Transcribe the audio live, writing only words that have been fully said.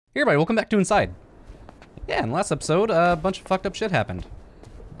Hey everybody, welcome back to Inside. Yeah, in the last episode, a bunch of fucked up shit happened.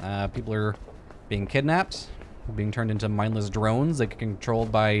 People are being kidnapped, being turned into mindless drones that get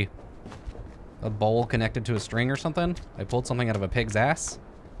controlled by a bowl connected to a string or something. I pulled something out of a pig's ass.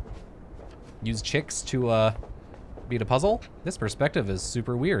 Used chicks to beat a puzzle. This perspective is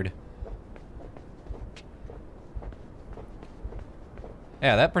super weird.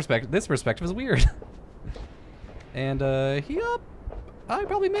 Yeah, this perspective is weird. And yup. I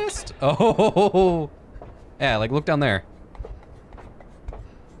probably missed. Oh, yeah, like look down there.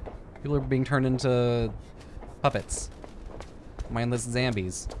 People are being turned into puppets. Mindless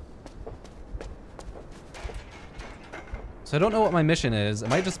zombies. So I don't know what my mission is. It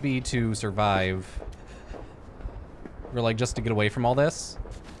might just be to survive. Or like just to get away from all this.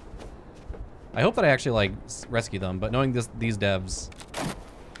 I hope that I actually like rescue them, but knowing these devs.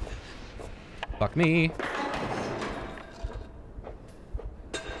 Fuck me.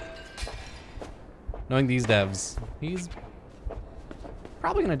 Knowing these devs, he's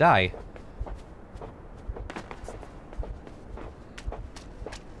probably gonna die.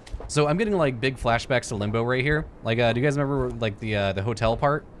 So I'm getting like big flashbacks to Limbo right here. Like, do you guys remember like the hotel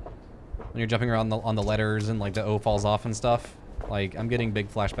part? When you're jumping around on the letters and like the O falls off and stuff? Like, I'm getting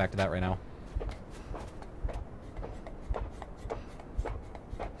big flashback to that right now.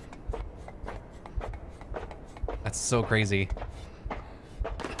 That's so crazy.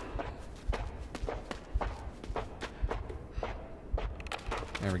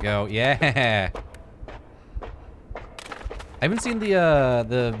 There we go. Yeah. I haven't seen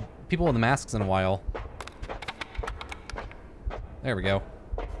the people in the masks in a while. There we go.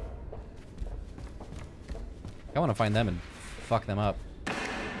 I want to find them and fuck them up.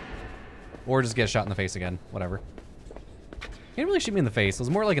 Or just get shot in the face again. Whatever. He didn't really shoot me in the face. It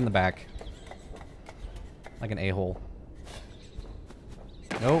was more like in the back. Like an a-hole.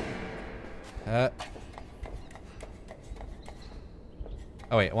 Nope.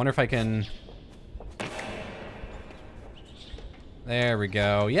 Oh wait, I wonder if I can... There we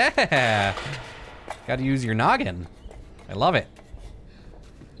go. Yeah! Gotta use your noggin. I love it.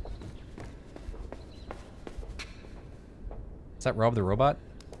 Is that Rob the robot?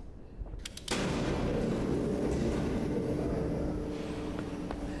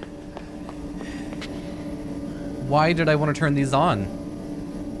 Why did I want to turn these on?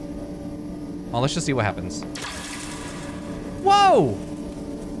 Well, let's just see what happens. Whoa!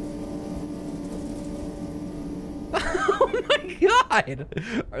 Oh my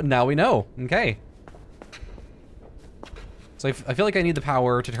god! Now we know. Okay. So I feel like I need the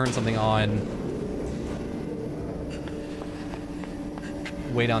power to turn something on.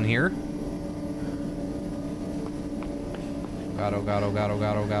 Way down here. God, oh god, oh god, oh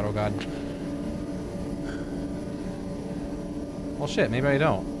god, oh god, oh god. Well shit, maybe I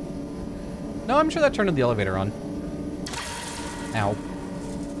don't. No, I'm sure that turned the elevator on. Ow.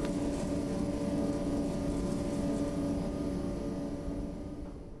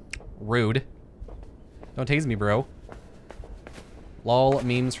 Rude. Don't tase me, bro. LOL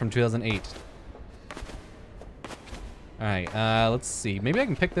memes from 2008. Alright, let's see. Maybe I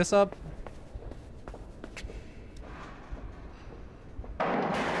can pick this up?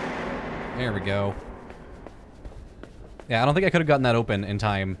 There we go. Yeah, I don't think I could have gotten that open in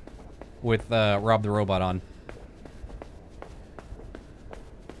time with Rob the robot on.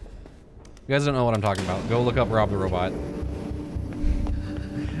 You guys don't know what I'm talking about. Go look up Rob the robot.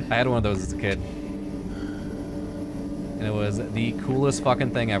 I had one of those as a kid. And it was the coolest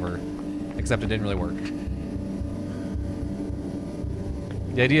fucking thing ever. Except it didn't really work.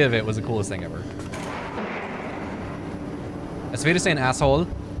 The idea of it was the coolest thing ever. It's fair to say an asshole.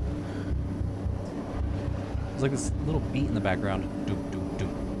 There's like this little beat in the background. Doop, doop,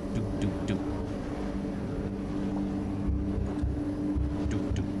 doop, doop, doop, doop.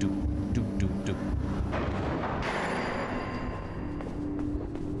 Doop, doop, doop, doop, doop, doop.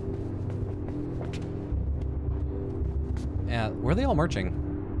 Yeah, where are they all marching?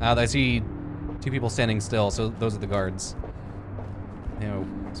 I see two people standing still, so those are the guards. You know,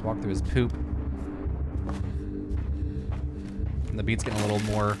 let's walk through his poop. And the beat's getting a little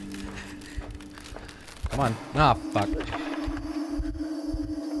more... Come on. Ah, fuck.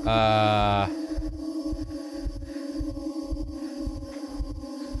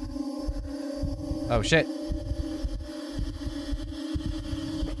 Oh, shit.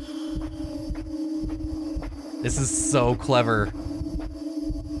 This is so clever.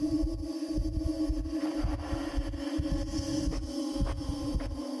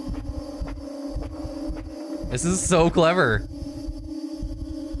 This is so clever.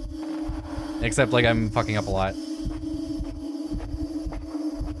 Except, like, I'm fucking up a lot.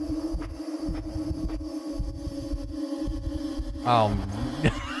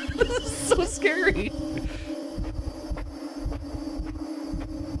 This is so scary.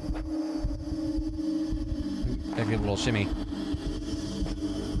 Gotta give a little shimmy.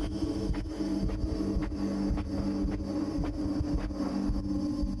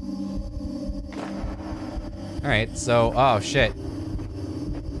 Alright, so, oh shit.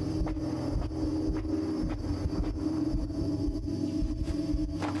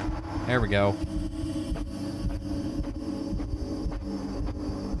 There we go.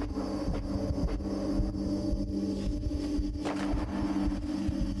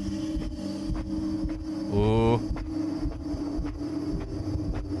 Ooh.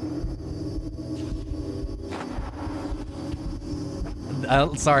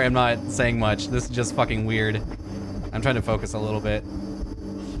 Sorry, I'm not saying much. This is just fucking weird. I'm trying to focus a little bit.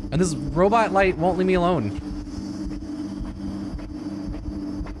 And this robot light won't leave me alone.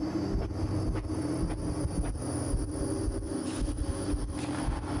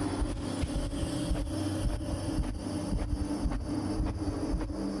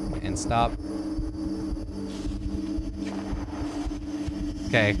 And stop.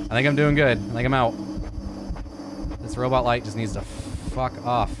 Okay, I think I'm doing good. I think I'm out. This robot light just needs to fuck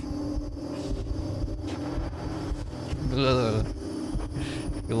off. Ugh.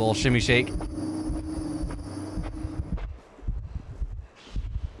 A little shimmy shake.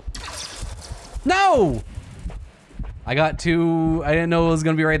 No! I got two. I didn't know it was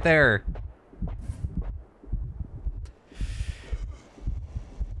gonna be right there.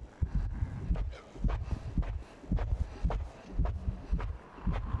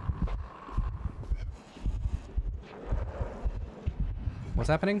 What's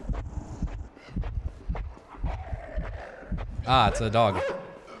happening? Ah, it's a dog.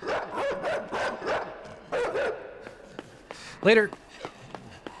 Later.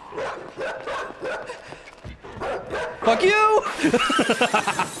 Fuck you!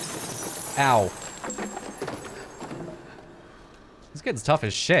 Ow. This kid's tough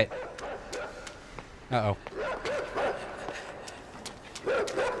as shit. Uh-oh.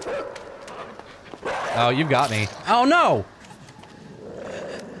 Oh, you've got me. Oh, no!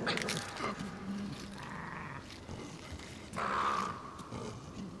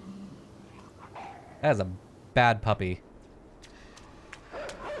 That is a bad puppy.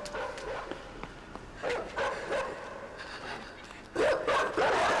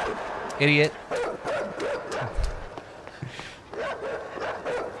 Idiot.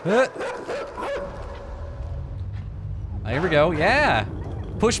 Here we go. Yeah.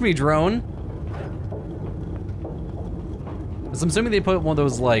 Push me, drone. So I'm assuming they put one of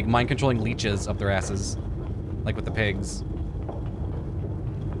those like mind-controlling leeches up their asses, like with the pigs.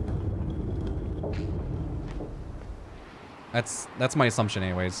 That's my assumption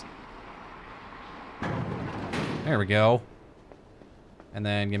anyways. There we go. And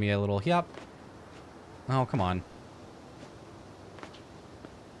then give me a little yep. Oh, come on.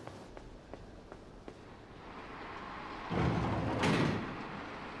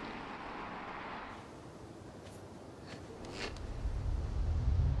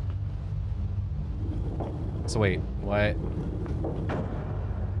 So wait, what?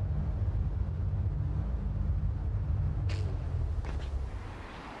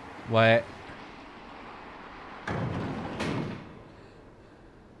 What?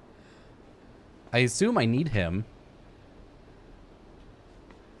 I assume I need him.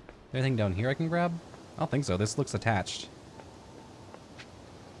 Anything down here I can grab? I don't think so. This looks attached.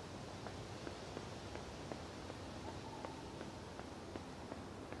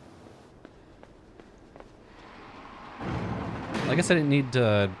 I guess I didn't need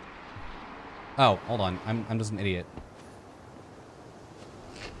to... Oh, hold on. I'm just an idiot.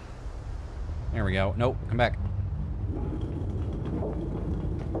 There we go. Nope, come back.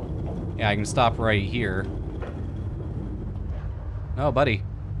 Yeah, I can stop right here. Oh, buddy.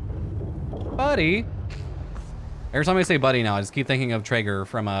 Buddy! Every time I say buddy now, I just keep thinking of Traeger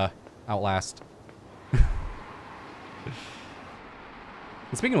from Outlast. And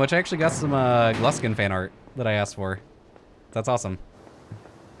speaking of which, I actually got some Gluskin fan art that I asked for. That's awesome.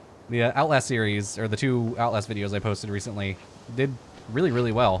 The Outlast series, or the 2 Outlast videos I posted recently, did really,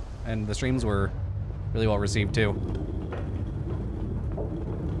 really well. And the streams were really well received, too.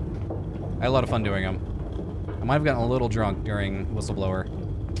 I had a lot of fun doing them. I might have gotten a little drunk during Whistleblower.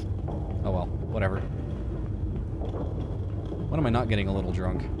 Oh well, whatever. When am I not getting a little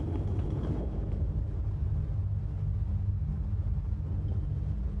drunk?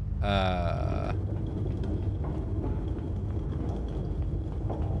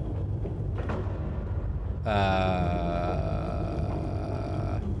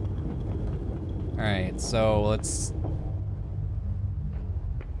 Alright, so let's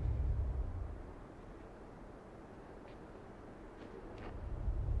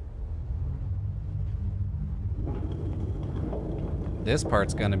This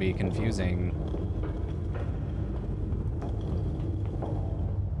part's gonna be confusing.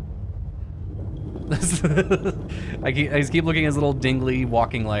 I just keep looking at his little dingly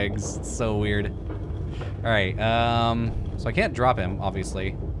walking legs. It's so weird. Alright, so I can't drop him,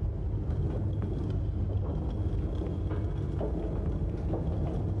 obviously.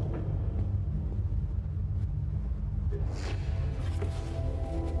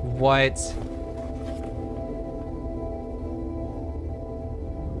 What?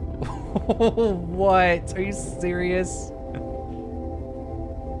 What? Are you serious?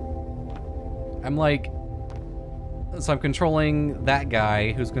 I'm like... So I'm controlling that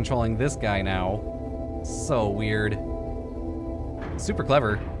guy who's controlling this guy now. So weird. Super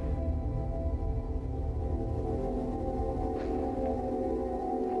clever.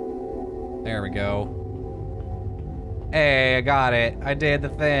 There we go. Hey, I got it. I did the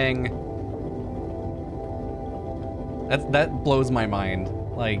thing. That blows my mind.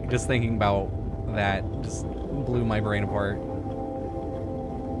 Like, just thinking about that just blew my brain apart.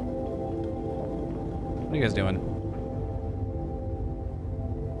 What are you guys doing?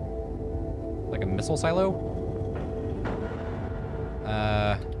 Like a missile silo?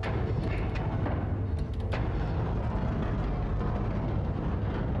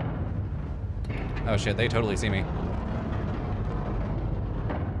 Oh shit, they totally see me.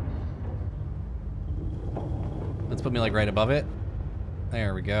 Let's put me like right above it.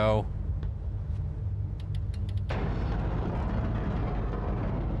 There we go.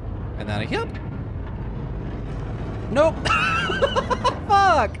 And then yep. Nope.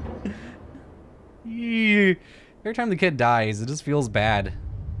 Fuck. Every time the kid dies, it just feels bad.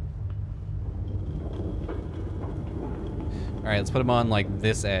 All right, let's put him on like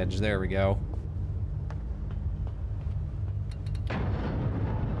this edge. There we go.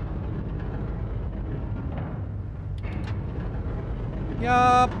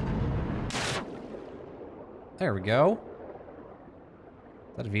 Yup. There we go.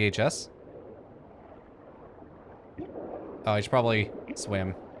 Is that a VHS? Oh, I should probably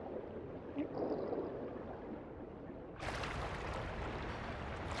swim.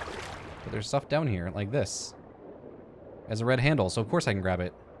 But there's stuff down here, like this. It has a red handle, so of course I can grab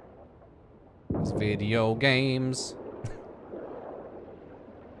it. There's video games.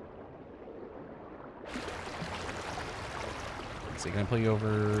 So can I pull you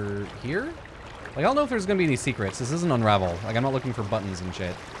over here? Like, I don't know if there's gonna be any secrets. This isn't Unravel. Like, I'm not looking for buttons and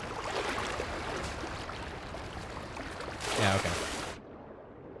shit. Yeah, okay.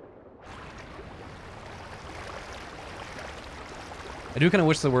 I do kind of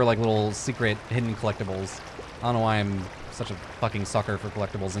wish there were, like, little secret hidden collectibles. I don't know why I'm such a fucking sucker for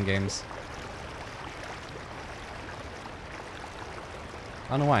collectibles in games. I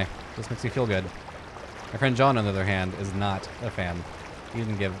don't know why. It just makes me feel good. My friend John, on the other hand, is not a fan. He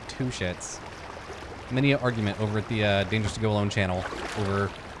didn't give two shits. Many an argument over at the Dangerous to Go Alone channel over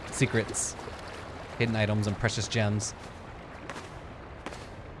secrets, hidden items, and precious gems.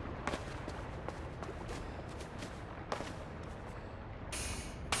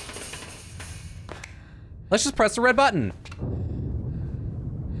 Let's just press the red button.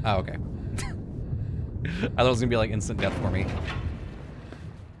 Oh, okay. I thought it was gonna be like instant death for me.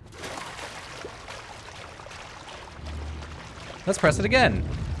 Let's press it again.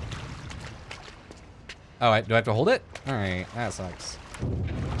 Oh, do I have to hold it? All right, that sucks.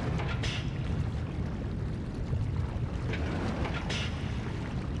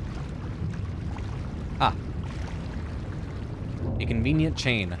 Ah. A convenient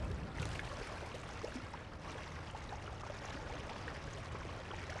chain.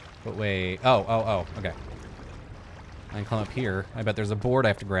 But wait, oh, okay. I can climb up here. I bet there's a board I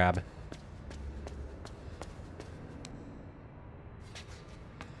have to grab.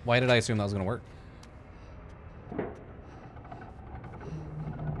 Why did I assume that was gonna work?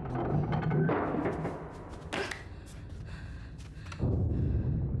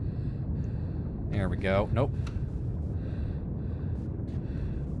 There we go. Nope.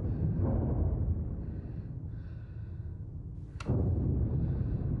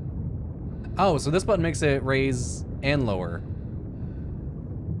 Oh, so this button makes it raise and lower.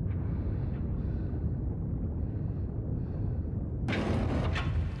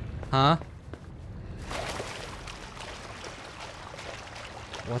 Huh?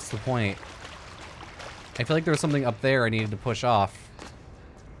 What's the point? I feel like there was something up there I needed to push off.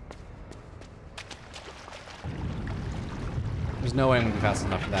 There's no way I'm gonna be fast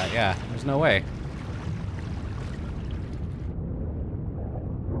enough for that. Yeah, there's no way.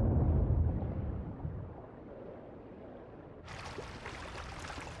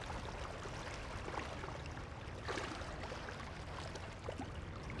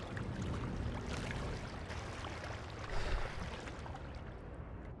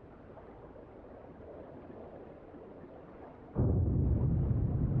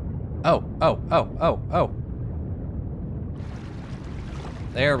 Oh, oh, oh, oh, oh.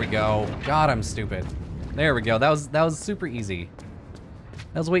 There we go. God, I'm stupid. There we go. That was super easy.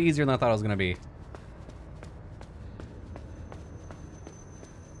 That was way easier than I thought it was gonna be.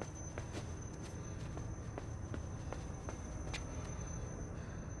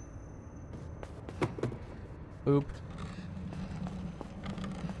 Boop.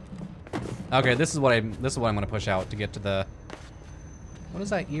 Okay, this is what I'm gonna push out to get to the. What is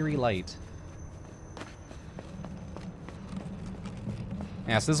that eerie light?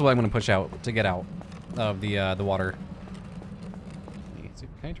 Yeah, so this is what I'm gonna push out to get out of the water.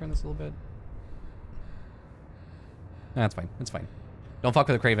 Can I turn this a little bit? Nah, that's fine. It's fine. Don't fuck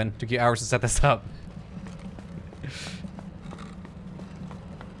with the MrKravin. Took you hours to set this up.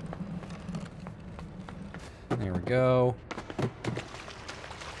 There we go.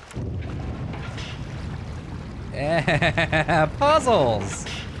 Yeah, puzzles!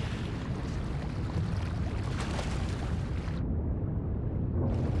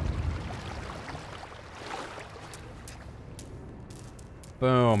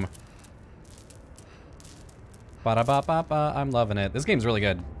 Boom. Ba-da-ba-ba-ba. I'm loving it. This game's really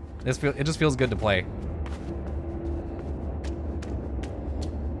good. It just feels good to play.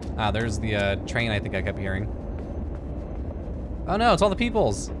 Ah, there's the train I think I kept hearing. Oh no, it's all the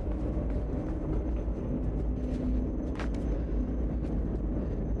peoples.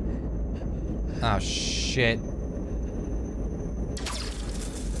 Oh shit.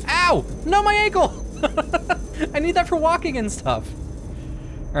 Ow! No, my ankle! I need that for walking and stuff.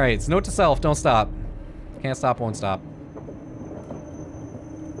 Alright, so note to self, don't stop. Can't stop, won't stop.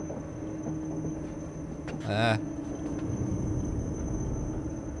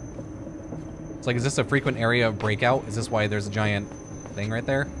 It's like, is this a frequent area of breakout? Is this why there's a giant thing right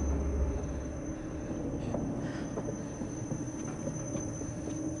there?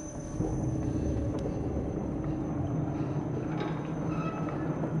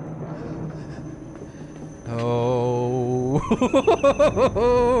 Oh,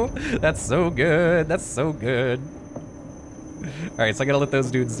 that's so good. That's so good. All right, so I gotta let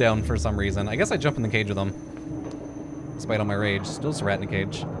those dudes down for some reason. I guess I jump in the cage with them. Despite all my rage, still just a rat in a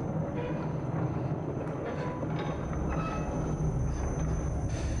cage.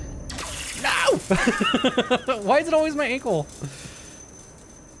 No! Why is it always my ankle?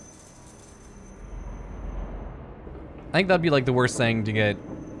 I think that'd be like the worst thing to get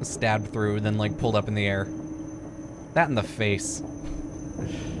stabbed through, then like pulled up in the air. That in the face.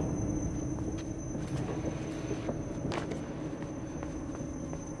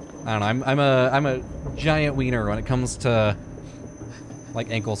 I don't know. I'm a giant wiener when it comes to like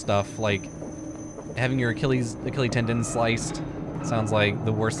ankle stuff. Like having your Achilles tendon sliced sounds like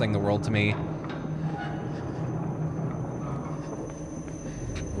the worst thing in the world to me.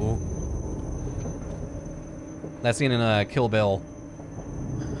 Ooh. That scene in Kill Bill.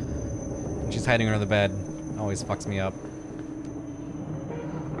 She's hiding under the bed. Always fucks me up.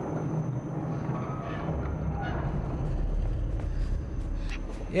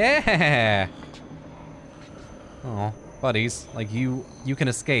 Yeah! Oh, buddies. Like, you can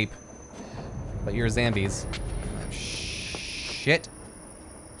escape. But you're zombies. Shit.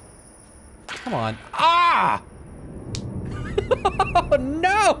 Come on. Ah! Oh,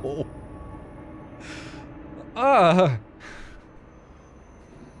 no!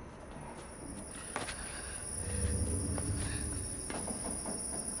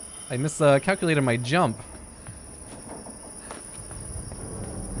 I miscalculated my jump.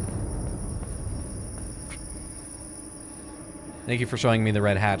 Thank you for showing me the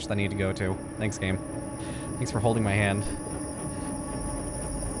red hatch that I need to go to. Thanks, game. Thanks for holding my hand.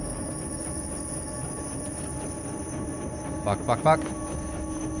 Fuck, fuck, fuck.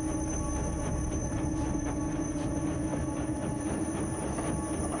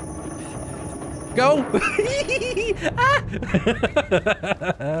 Go!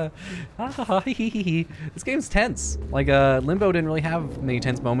 This game's tense. Like, Limbo didn't really have many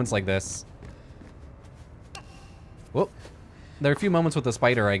tense moments like this. Whoop. There are a few moments with the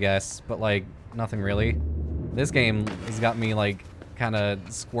spider, I guess, but, like, nothing really. This game has got me, like, kind of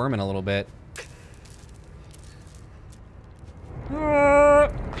squirming a little bit.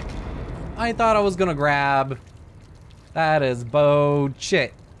 I thought I was gonna grab. That is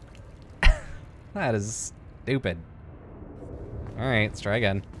bullshit. That is stupid. Alright, let's try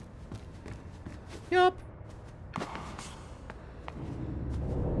again. Yup.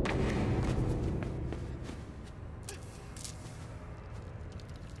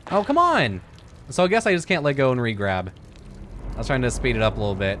 Oh, come on! So I guess I just can't let go and re-grab. I was trying to speed it up a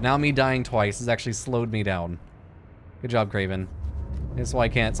little bit. Now me dying twice has actually slowed me down. Good job, MrKravin. That's why I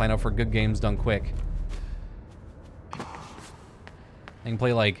can't sign up for good games done quick. I can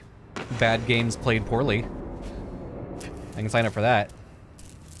play, like, bad games played poorly. I can sign up for that.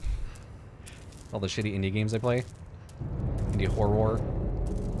 All the shitty indie games I play. Indie horror.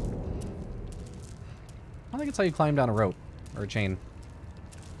 I think it's how you climb down a rope. Or a chain.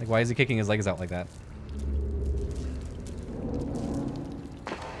 Like, why is he kicking his legs out like that?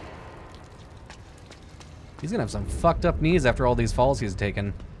 He's gonna have some fucked up knees after all these falls he's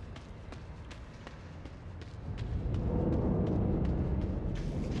taken.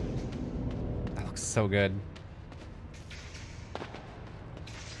 That looks so good.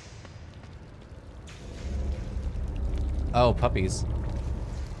 Oh, puppies.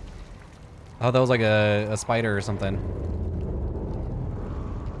 Oh, that was like a spider or something.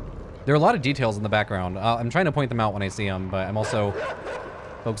 There are a lot of details in the background. I'm trying to point them out when I see them, but I'm also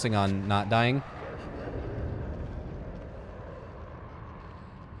focusing on not dying.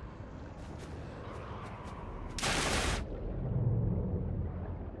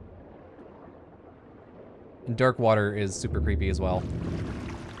 And dark water is super creepy as well.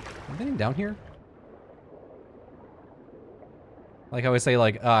 Am I getting down here? Like I always say,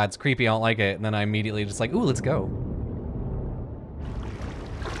 like, ah, it's creepy, I don't like it, and then I immediately just like, ooh, let's go.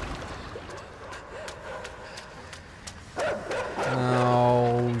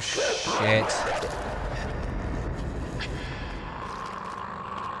 Oh, shit.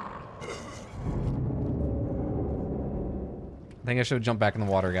 I think I should have jumped back in the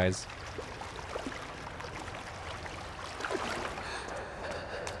water, guys.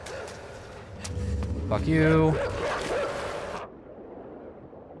 Fuck you.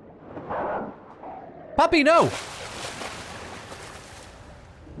 Puppy, no!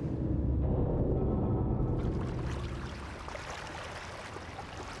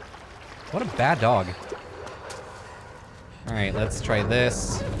 What a bad dog. Alright, let's try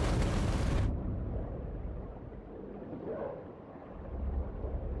this.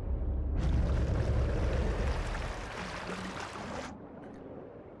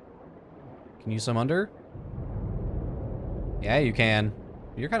 Can you swim under? Yeah, you can.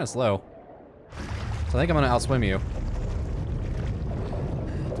 You're kind of slow. So I think I'm gonna outswim you.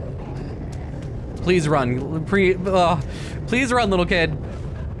 Please run. Please run, little kid.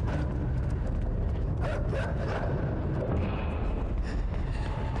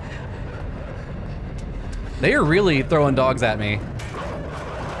 They are really throwing dogs at me.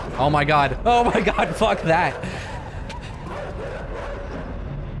 Oh my god. Oh my god, fuck that.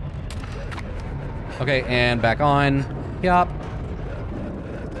 Okay, and back on. Yup.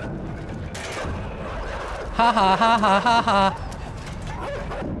 Ha ha ha ha ha ha.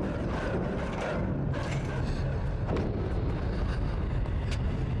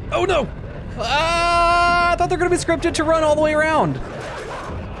 Oh no! Ah, I thought they're gonna be scripted to run all the way around.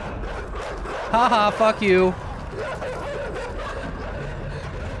 Haha, fuck you.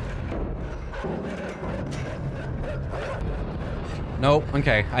 Nope,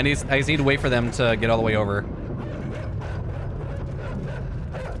 okay. I just need to wait for them to get all the way over.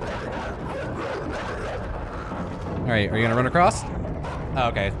 Alright, are you gonna run across? Oh,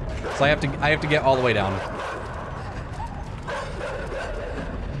 okay. So I have to get all the way down.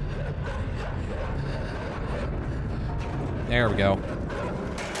 There we go.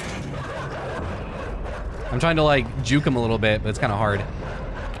 I'm trying to like juke him a little bit, but it's kind of hard.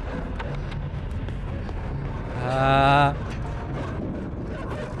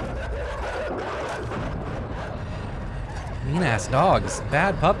 Mean ass dogs,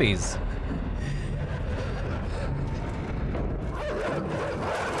 bad puppies.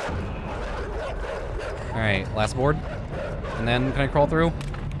 All right, last board, and then can I crawl through?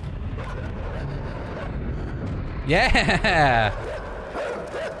 Yeah.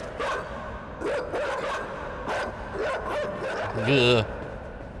 Ugh.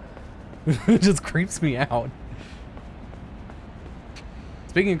 It just creeps me out.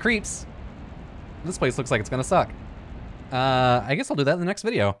 Speaking of creeps, this place looks like it's gonna suck. I guess I'll do that in the next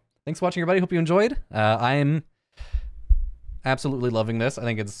video. Thanks for watching, everybody. Hope you enjoyed. I'm absolutely loving this. I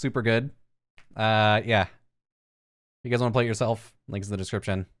think it's super good. Yeah. If you guys want to play it yourself, links in the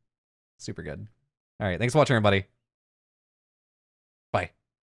description. Super good. All right, thanks for watching, everybody. Bye.